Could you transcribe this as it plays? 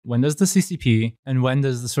when does the CCP and when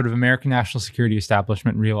does the sort of American national security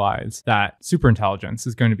establishment realize that superintelligence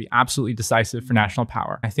is going to be absolutely decisive for national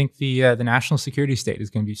power? I think the national security state is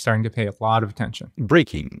going to be starting to pay a lot of attention.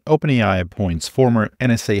 Breaking. OpenAI appoints former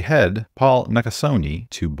NSA head Paul Nakasone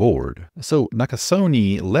to board. So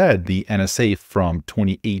Nakasone led the NSA from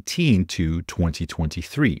 2018 to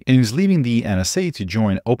 2023, and he's leaving the NSA to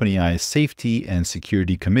join OpenAI's Safety and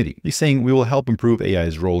Security Committee. He's saying we will help improve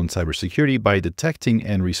AI's role in cybersecurity by detecting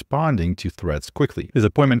and responding to threats quickly. His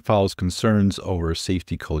appointment follows concerns over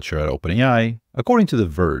safety culture at OpenAI, according to The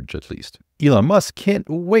Verge at least. Elon Musk can't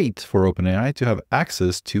wait for OpenAI to have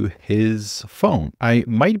access to his phone. I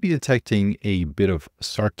might be detecting a bit of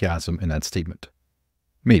sarcasm in that statement.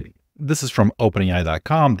 Maybe. This is from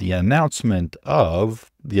OpenAI.com, the announcement of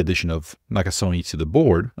the addition of Nakasone to the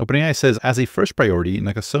board. OpenAI says, as a first priority,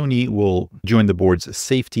 Nakasone will join the board's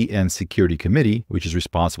Safety and Security Committee, which is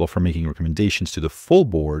responsible for making recommendations to the full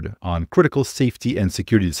board on critical safety and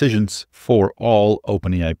security decisions for all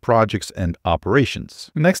OpenAI projects and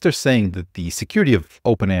operations. Next, they're saying that the security of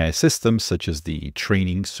OpenAI systems, such as the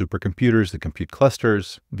training supercomputers, the compute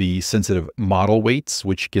clusters, the sensitive model weights,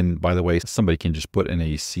 which can, by the way, somebody can just put in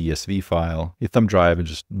a CSV file, a thumb drive, and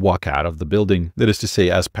just walk out of the building. That is to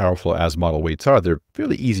say, as powerful as model weights are, they're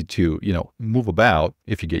fairly easy to, move about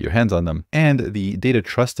if you get your hands on them. And the data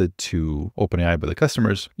trusted to OpenAI by the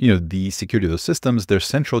customers, the security of those systems, they're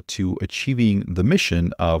central to achieving the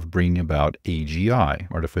mission of bringing about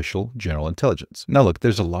AGI, artificial general intelligence. Now, look,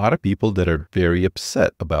 there's a lot of people that are very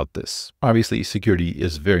upset about this. Obviously, security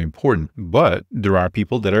is very important, but there are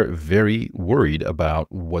people that are very worried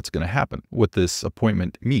about what's going to happen, what this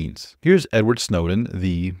appointment means. Here's Edward Snowden,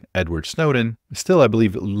 the Edward Snowden, still, I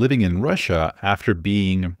believe, living in Russia after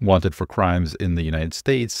being wanted for crimes in the United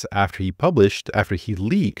States, after he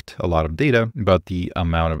leaked a lot of data about the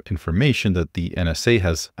amount of information that the NSA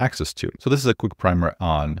has access to. So this is a quick primer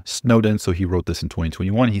on Snowden. So he wrote this in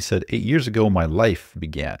 2021. He said, 8 years ago, my life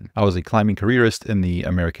began. I was a climbing careerist in the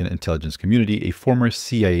American intelligence community, a former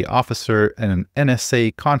CIA officer and an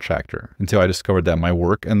NSA contractor, until I discovered that my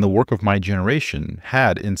work and the work of my generation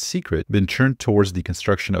had, in secret, been turned towards the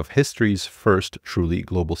construction of history's first truly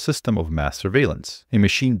global system of mass surveillance, a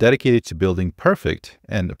machine dedicated to building perfect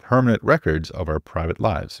and permanent records of our private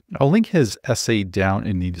lives. I'll link his essay down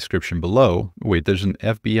in the description below. Wait, there's an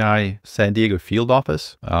FBI San Diego field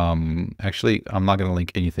office? Actually, I'm not going to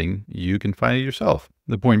link anything. You can find it yourself.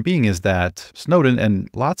 The point being is that Snowden and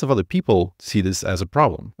lots of other people see this as a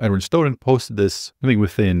problem. Edward Snowden posted this, I think,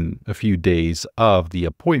 within a few days of the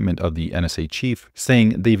appointment of the NSA chief,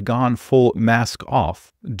 saying they've gone full mask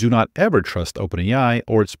off. Do not ever trust OpenAI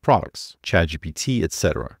or its products, ChatGPT,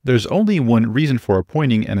 etc. There's only one reason for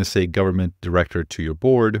appointing NSA government director to your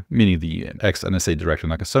board, meaning the ex-NSA director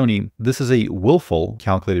Nakasone. This is a willful,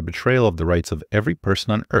 calculated betrayal of the rights of every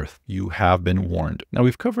person on Earth. You have been warned. Now,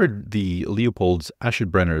 we've covered the Leopold's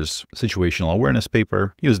Brenner's situational awareness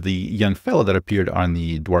paper. He was the young fellow that appeared on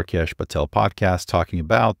the Dwarkesh Patel podcast talking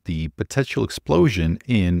about the potential explosion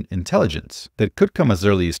in intelligence that could come as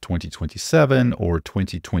early as 2027 or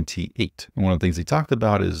 2028. And one of the things he talked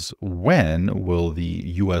about is when will the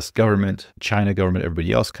US government, China government,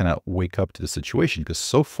 everybody else kind of wake up to the situation? Because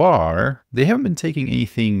so far, they haven't been taking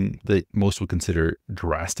anything that most would consider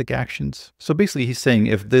drastic actions. So basically, he's saying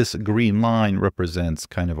if this green line represents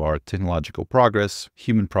kind of our technological progress,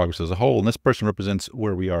 human progress as a whole, and this person represents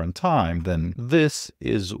where we are in time, then this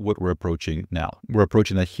is what we're approaching now. We're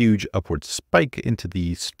approaching that huge upward spike into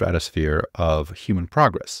the stratosphere of human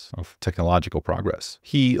progress, of technological progress.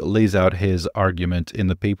 He lays out his argument in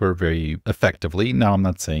the paper very effectively. Now, I'm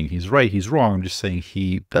not saying he's right, he's wrong. I'm just saying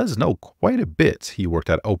he does know quite a bit. He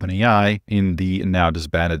worked at OpenAI in the now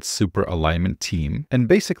disbanded Super Alignment team. And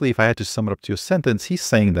basically, if I had to sum it up to a sentence, he's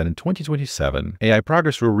saying that in 2027, AI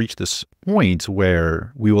progress will reach this point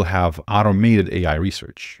where we will have automated AI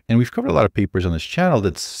research. And we've covered a lot of papers on this channel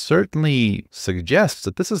that certainly suggests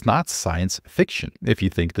that this is not science fiction. If you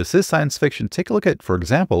think this is science fiction, take a look at, for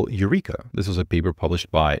example, Eureka. This was a paper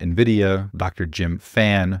published by NVIDIA, Dr. Jim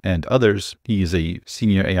Fan, and others. He is a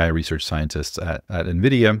senior AI research scientist at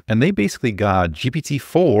NVIDIA. And they basically got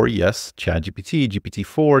GPT-4, yes, ChatGPT,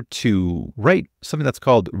 GPT-4, to write something that's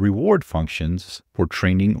called reward functions for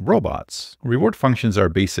training robots. Reward functions are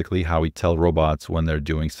basically how we tell robots when they're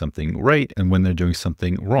doing something right and when they're doing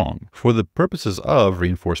something wrong for the purposes of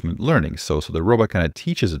reinforcement learning. So the robot kind of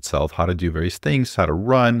teaches itself how to do various things, how to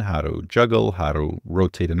run, how to juggle, how to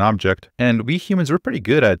rotate an object. And we humans, we're pretty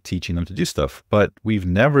good at teaching them to do stuff, but we've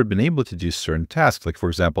never been able to do certain tasks. Like, for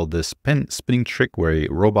example, this pen spinning trick where a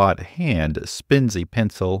robot hand spins a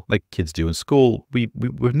pencil like kids do in school.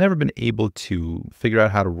 We've never been able to to figure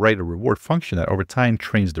out how to write a reward function that over time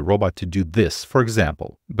trains the robot to do this, for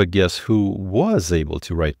example. But guess who was able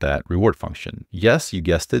to write that reward function? Yes, you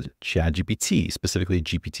guessed it, ChatGPT, specifically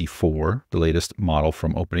GPT-4, the latest model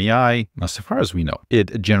from OpenAI. Now, so far as we know,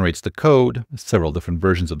 it generates the code, several different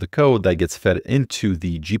versions of the code that gets fed into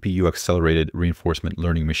the GPU accelerated reinforcement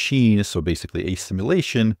learning machine. So basically a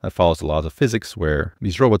simulation that follows the laws of physics where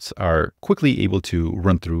these robots are quickly able to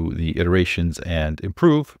run through the iterations and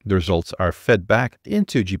improve. The results are fed back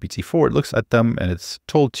into GPT-4. It looks at them and it's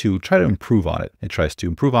told to try to improve on it. It tries to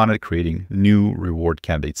improve on it, creating new reward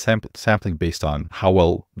candidate sampling based on how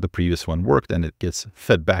well the previous one worked, and it gets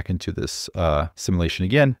fed back into this simulation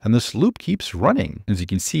again. And this loop keeps running. As you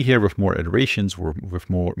can see here, with more iterations, with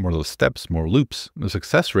more of those steps, more loops, the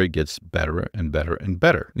success rate gets better and better and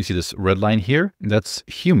better. You see this red line here? That's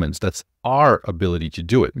humans. That's our ability to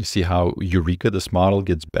do it. You see how Eureka, this model,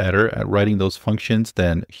 gets better at writing those functions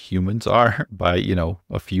than humans are by,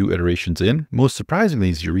 a few iterations in. Most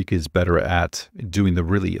surprisingly, Eureka is better at doing the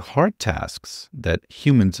really hard tasks that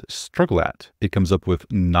humans struggle at. It comes up with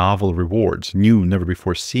novel rewards, new, never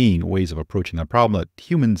before seen ways of approaching that problem that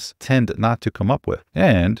humans tend not to come up with.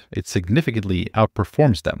 And it significantly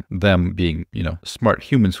outperforms them being, smart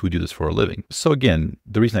humans who do this for a living. So again,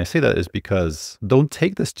 the reason I say that is because don't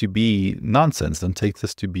take this to be nonsense. Don't take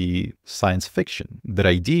this to be science fiction. The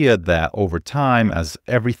idea that over time, as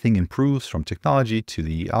everything improves from technology to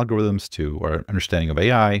the algorithms to our understanding of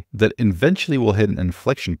AI, that eventually we'll hit an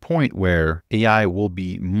inflection point where AI will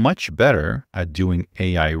be much better at doing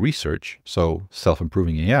AI research. So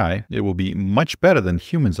self-improving AI, it will be much better than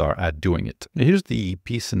humans are at doing it. Now, here's the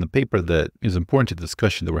piece in the paper that is important to the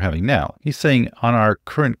discussion that we're having now. He's saying on our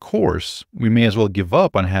current course, we may as well give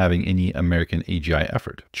up on having any American AGI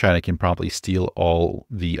effort. China can promptly steal all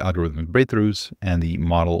the algorithmic breakthroughs and the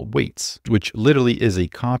model weights, which literally is a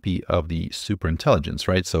copy of the superintelligence,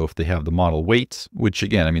 right? So if they have the model weights, which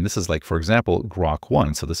again, this is like, for example, Grok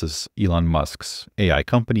 1. So this is Elon Musk's AI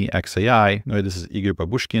company, XAI. Right? This is Igor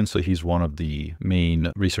Babushkin. So he's one of the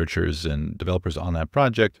main researchers and developers on that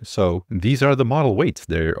project. So these are the model weights.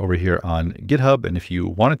 They're over here on GitHub. And if you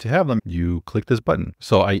wanted to have them, you click this button.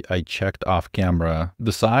 So I checked off camera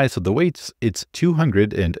the size of the weights. It's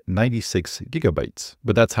 296 gigabytes,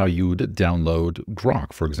 but that's how you would download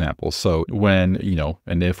Grok, for example. So when,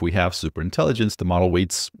 and if we have super intelligence, the model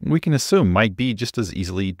weights we can assume might be just as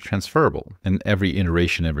easily transferable. And every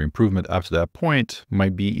iteration, every improvement up to that point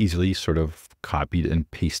might be easily sort of copied and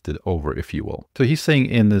pasted over, if you will. So he's saying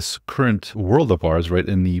in this current world of ours, right,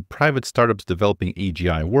 in the private startups developing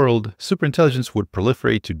AGI world, superintelligence would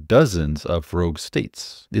proliferate to dozens of rogue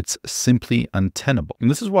states. It's simply untenable.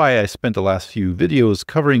 And this is why I spent the last few videos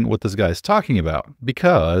covering what this guy's talking about.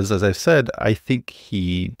 Because, as I've said, I think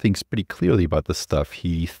he thinks pretty clearly about this stuff.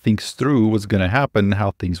 He thinks through what's going to happen,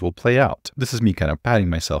 how things will play out. This is me kind of patting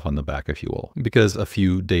myself on the back, if you will. Because a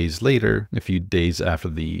few days later, a few days after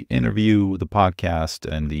the interview, the podcast,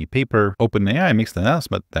 and the paper, OpenAI makes the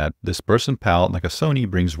announcement that this person, Pal Nakasone,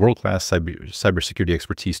 brings world-class cybersecurity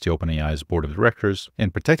expertise to OpenAI's board of directors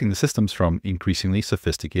and protecting the systems from increasingly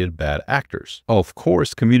sophisticated bad actors. Of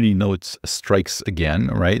course, community notes strikes again,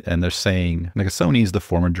 right? And they're saying Nakasone is the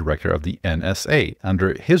former director of the NSA.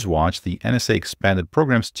 Under his watch, the NSA expanded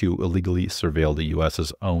programs to illegally surveil the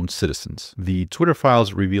US's own citizens. The Twitter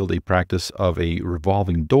files revealed a practice of a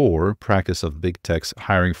revolving door practice of big tech's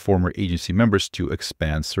hiring former agency members to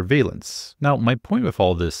expand surveillance. Now, my point with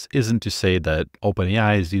all this isn't to say that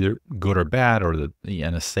OpenAI is either good or bad, or that the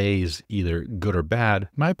NSA is either good or bad.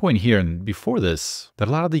 My point here, and before this, that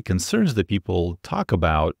a lot of the concerns that people talk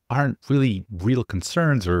about aren't really real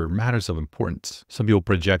concerns or matters of importance. Some people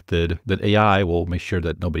projected that AI will make sure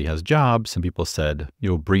that nobody has jobs. Some people said,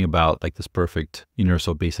 bring about like this perfect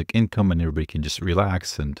universal basic income and everybody can just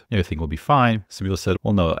relax and everything will be fine. Some people said,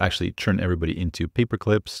 well, no, actually turn everybody into paper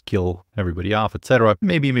clips, kill everybody off, etc.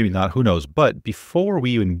 Maybe, maybe not, who knows? But before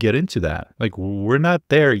we even get into that, like we're not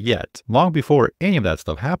there yet. Long before any of that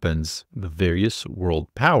stuff happens, the various world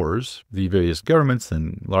powers, the various governments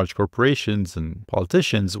and large corporations and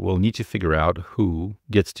politicians will need to figure out who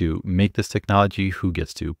gets to make this technology, who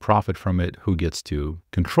gets to profit from it, who gets to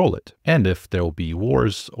control it. And if there will be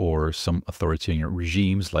wars or some authoritarian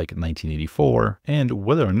regimes like 1984, and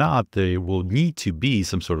whether or not there will need to be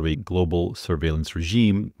some sort of a global surveillance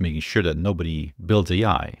regime, making sure that nobody builds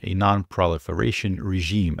AI, a non-proliferation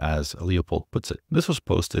regime, as Leopold puts it. This was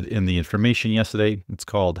posted in the information yesterday. It's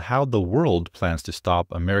called How the World Plans to Stop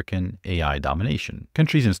American AI Domination.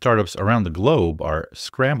 Countries and startups around the globe are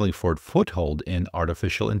scrambling for a foothold in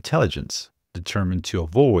artificial intelligence. determined to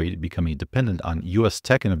avoid becoming dependent on US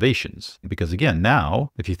tech innovations. Because again,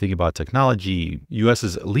 now, if you think about technology, US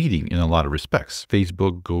is leading in a lot of respects.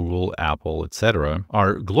 Facebook, Google, Apple, etc.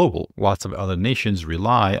 are global. Lots of other nations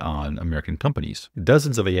rely on American companies.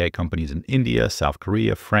 Dozens of AI companies in India, South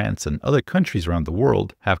Korea, France, and other countries around the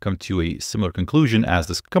world have come to a similar conclusion as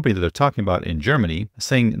this company that they're talking about in Germany,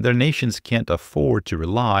 saying their nations can't afford to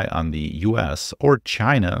rely on the US or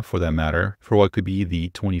China, for that matter, for what could be the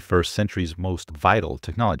 21st century's most vital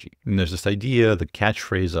technology. And there's this idea, the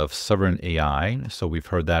catchphrase of sovereign AI. So we've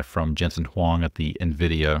heard that from Jensen Huang at the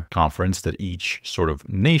NVIDIA conference, that each sort of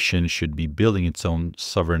nation should be building its own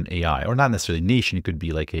sovereign AI, or not necessarily nation. It could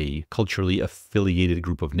be like a culturally affiliated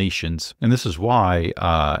group of nations. And this is why,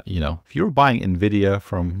 if you were buying NVIDIA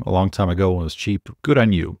from a long time ago when it was cheap, good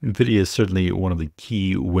on you. NVIDIA is certainly one of the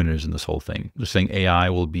key winners in this whole thing. They're saying AI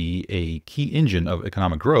will be a key engine of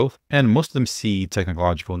economic growth, and most of them see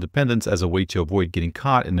technological independence as a way to avoid getting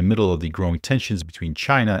caught in the middle of the growing tensions between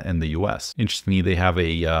China and the US. Interestingly, they have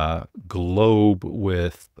a globe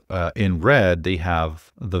with, in red, they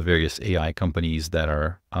have the various AI companies that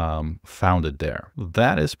are founded there.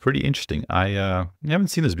 That is pretty interesting. I haven't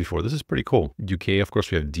seen this before. This is pretty cool. UK, of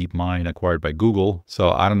course, we have DeepMind acquired by Google.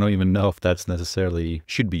 So I don't even know if that's necessarily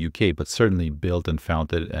should be UK, but certainly built and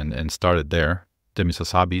founded and started there. Demis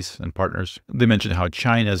Hassabis and partners. They mentioned how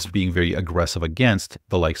China is being very aggressive against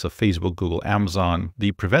the likes of Facebook, Google, Amazon.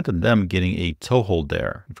 They prevented them getting a toehold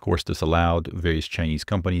there. Of course, this allowed various Chinese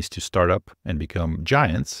companies to start up and become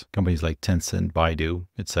giants, companies like Tencent, Baidu,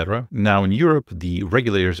 etc. Now in Europe, the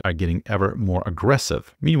regulators are getting ever more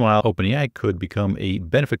aggressive. Meanwhile, OpenAI could become a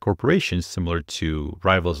benefit corporation similar to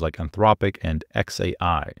rivals like Anthropic and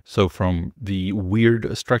xAI. So from the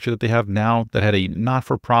weird structure that they have now that had a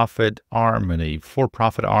not-for-profit arm and a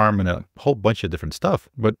for-profit arm and a whole bunch of different stuff.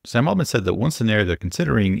 But Sam Altman said that one scenario they're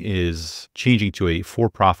considering is changing to a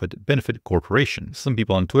for-profit benefit corporation. Some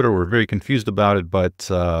people on Twitter were very confused about it, but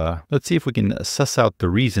let's see if we can suss out the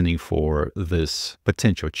reasoning for this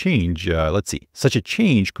potential change. Let's see. Such a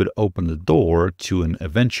change could open the door to an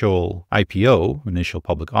eventual IPO, initial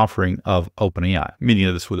public offering, of OpenAI, meaning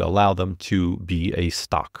that this would allow them to be a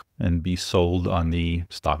stock and be sold on the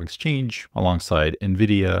stock exchange alongside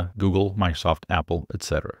NVIDIA, Google, Microsoft, Apple,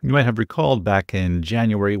 etc. You might have recalled back in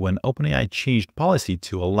January when OpenAI changed policy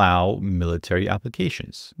to allow military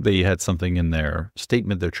applications. They had something in their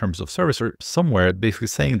statement, their terms of service, or somewhere basically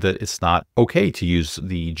saying that it's not okay to use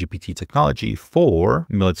the GPT technology for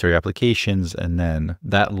military applications. And then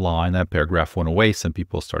that line, that paragraph went away. Some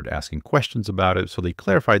people started asking questions about it. So they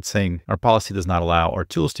clarified saying, our policy does not allow our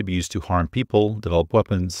tools to be used to harm people, develop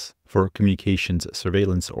weapons, for communications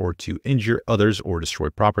surveillance, or to injure others or destroy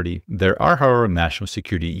property. There are, however, national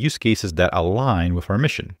security use cases that align with our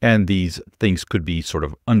mission. And these things could be sort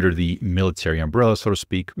of under the military umbrella, so to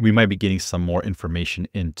speak. We might be getting some more information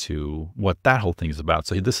into what that whole thing is about.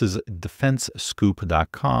 So this is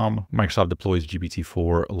defensescoop.com. Microsoft deploys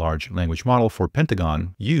GPT-4 large language model for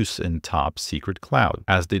Pentagon use in top secret cloud.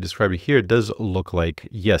 As they describe it here, it does look like,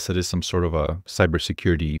 yes, it is some sort of a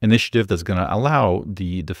cybersecurity initiative that's going to allow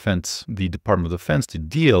the Department of Defense to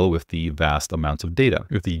deal with the vast amounts of data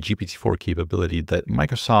with the GPT-4 capability that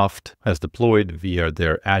Microsoft has deployed via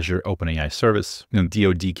their Azure OpenAI service.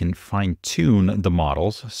 DoD can fine-tune the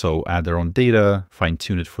models, so add their own data,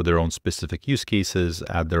 fine-tune it for their own specific use cases,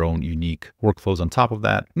 add their own unique workflows on top of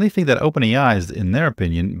that. And they think that OpenAI is, in their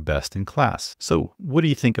opinion, best in class. So what do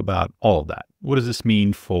you think about all of that? What does this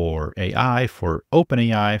mean for AI, for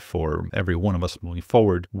OpenAI, for every one of us moving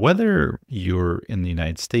forward? Whether you're in the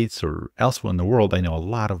United States or elsewhere in the world, I know a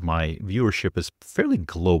lot of my viewership is fairly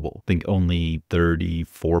global. I think only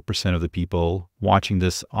 34% of the people watching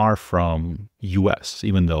this are from US.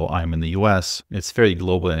 Even though I'm in the US, it's very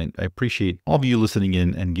global, and I appreciate all of you listening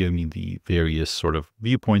in and giving me the various sort of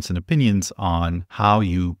viewpoints and opinions on how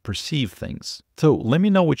you perceive things. So let me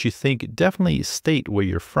know what you think. Definitely state where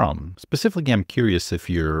you're from. Specifically, I'm curious if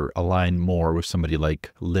you're aligned more with somebody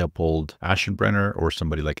like Leopold Aschenbrenner or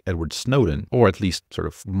somebody like Edward Snowden, or at least sort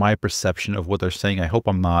of my perception of what they're saying. I hope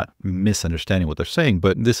I'm not misunderstanding what they're saying,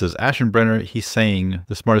 but this is Aschenbrenner. He's saying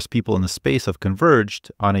the smartest people in the space have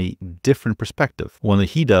converged on a different perspective, one that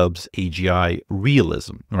he dubs AGI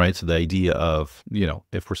realism, right? So the idea of,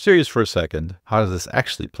 if we're serious for a second, how does this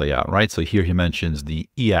actually play out, right? So here he mentions the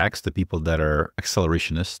EACs, the people that are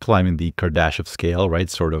accelerationists, climbing the Kardashev scale, right?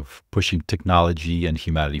 Sort of pushing technology and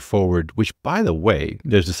humanity forward, which, by the way,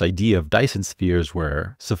 there's this idea of Dyson spheres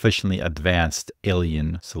where sufficiently advanced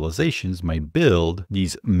alien civilizations might build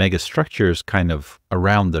these megastructures kind of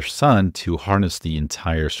around their sun to harness the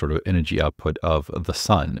entire sort of energy output of the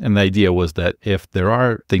sun. And the idea was that if there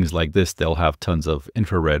are things like this, they'll have tons of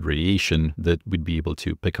infrared radiation that we'd be able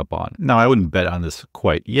to pick up on. Now, I wouldn't bet on this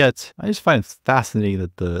quite yet. I just find it fascinating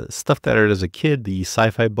that the stuff that I read as a kid, the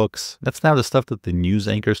sci-fi books, that's now the stuff that the news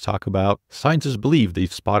anchors talk about. Scientists believe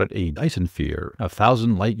they've spotted a Dyson sphere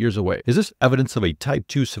 1,000 light years away. Is this evidence of a type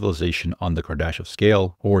 2 civilization on the Kardashev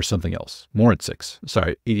scale or something else? More at 6.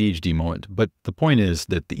 Sorry, ADHD moment. But the point is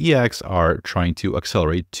that the EX are trying to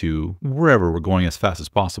accelerate to wherever we're going as fast as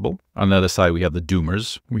possible. On the other side, we have the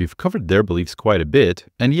doomers. We've covered their beliefs quite a bit.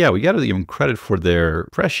 And yeah, we got to give them credit for their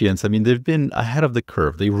prescience. I mean, they've been ahead of the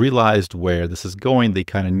curve. They realized where this is going. They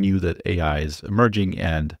kind of knew that AI is emerging,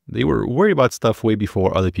 and they were worried about stuff way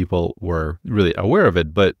before other people were really aware of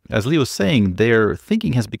it. But as Lee was saying, their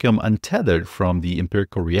thinking has become untethered from the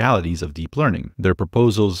empirical realities of deep learning. Their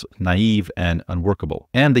proposals naive and unworkable.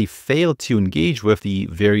 And they failed to engage with the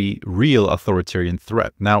very real authoritarian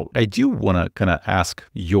threat. Now, I do want to kind of ask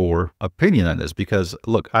your opinion on this, because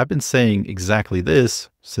look, I've been saying exactly this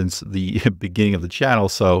since the beginning of the channel.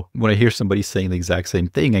 So when I hear somebody saying the exact same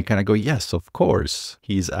thing, I kind of go, yes, of course,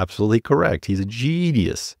 he's absolutely correct. He's a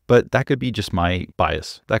genius. But that could be just my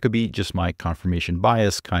bias. That could be just my confirmation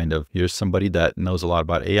bias, kind of. Here's somebody that knows a lot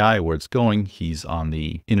about AI, where it's going. He's on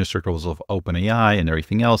the inner circles of OpenAI and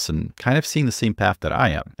everything else, and kind of seeing the same path that I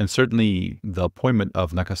am. And certainly the appointment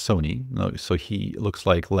of Nakasone, so he looks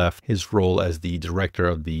like left his role as the director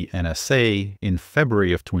of the NSA in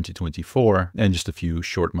February of 2024, and just a few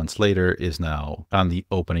short months later is now on the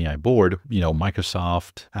OpenAI board. You know,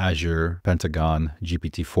 Microsoft, Azure, Pentagon,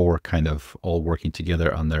 GPT-4 kind of all working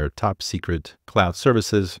together on their top secret cloud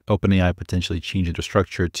services. OpenAI potentially changing their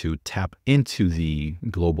structure to tap into the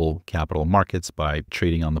global capital markets by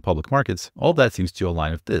trading on the public markets. All that seems to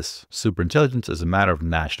align with this. Superintelligence is a matter of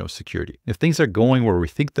national security. If things are going where we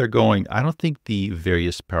think they're going, I don't think the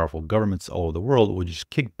various powerful governments all over the world would just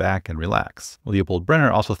kick back and relax. Leopold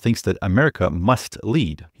Brenner also thinks that America must lead.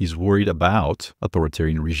 He's worried about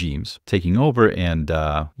authoritarian regimes taking over and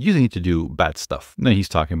using it to do bad stuff. Now he's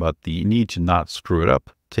talking about the need to not screw it up,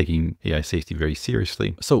 taking AI safety very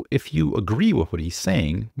seriously. So if you agree with what he's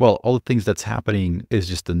saying, well, all the things that's happening is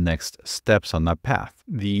just the next steps on that path.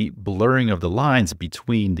 The blurring of the lines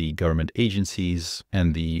between the government agencies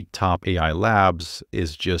and the top AI labs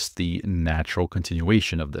is just the natural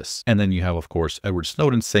continuation of this. And then you have, of course, Edward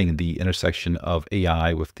Snowden saying the intersection of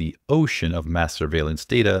AI with the ocean of mass surveillance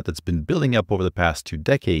data that's been building up over the past 2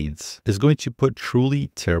 decades is going to put truly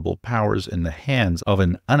terrible powers in the hands of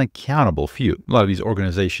an unaccountable few. A lot of these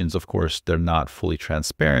organizations, of course, they're not fully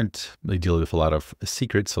transparent. They deal with a lot of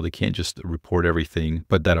secrets, so they can't just report everything.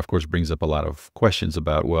 But that, of course, brings up a lot of questions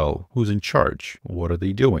about, well, who's in charge? What are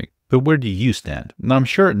they doing? But where do you stand? Now, I'm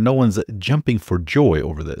sure no one's jumping for joy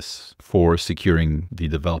over this, for securing the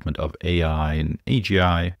development of AI and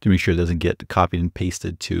AGI to make sure it doesn't get copied and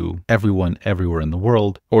pasted to everyone everywhere in the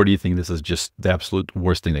world. Or do you think this is just the absolute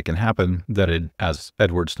worst thing that can happen, that it, as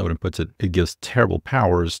Edward Snowden puts it, it gives terrible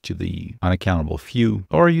powers to the unaccountable few?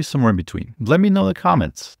 Or are you somewhere in between? Let me know in the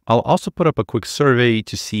comments. I'll also put up a quick survey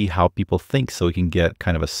to see how people think, so we can get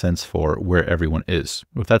kind of a sense for where everyone is.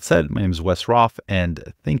 With that said, my name is Wes Roth, and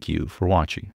thank you for watching.